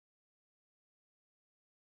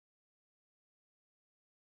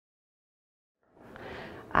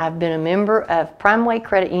I've been a member of PrimeWay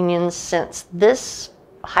Credit Union since this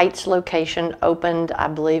Heights location opened, I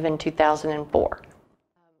believe, in 2004.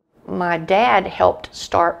 My dad helped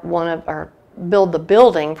build the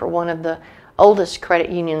building for one of the oldest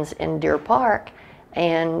credit unions in Deer Park,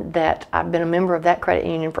 and that I've been a member of that credit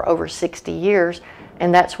union for over 60 years,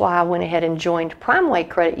 and that's why I went ahead and joined PrimeWay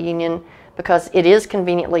Credit Union, because it is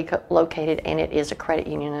conveniently located and it is a credit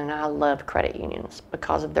union, and I love credit unions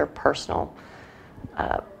because of their personal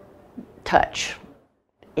touch.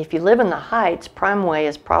 If you live in the Heights, PrimeWay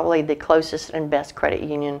is probably the closest and best credit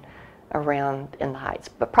union around in the Heights,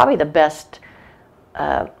 but probably the best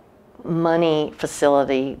money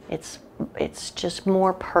facility. It's just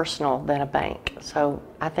more personal than a bank. So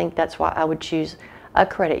I think that's why I would choose a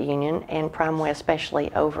credit union, and PrimeWay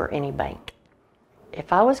especially, over any bank.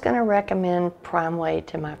 If I was going to recommend PrimeWay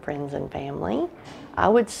to my friends and family, I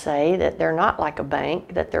would say that they're not like a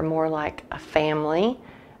bank, that they're more like a family,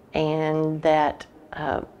 and that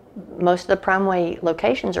most of the PrimeWay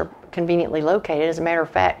locations are conveniently located. As a matter of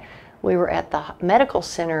fact, we were at the medical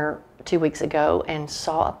center 2 weeks ago and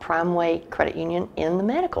saw a PrimeWay credit union in the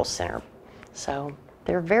medical center. So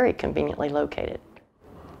they're very conveniently located.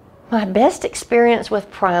 My best experience with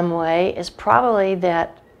PrimeWay is probably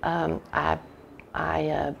that I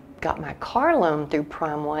got my car loan through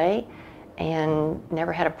PrimeWay and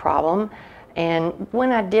never had a problem. And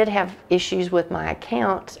when I did have issues with my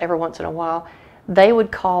accounts every once in a while, they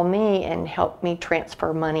would call me and help me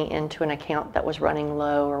transfer money into an account that was running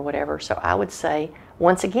low or whatever. So I would say,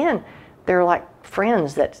 once again, they're like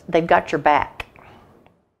friends, that they've got your back.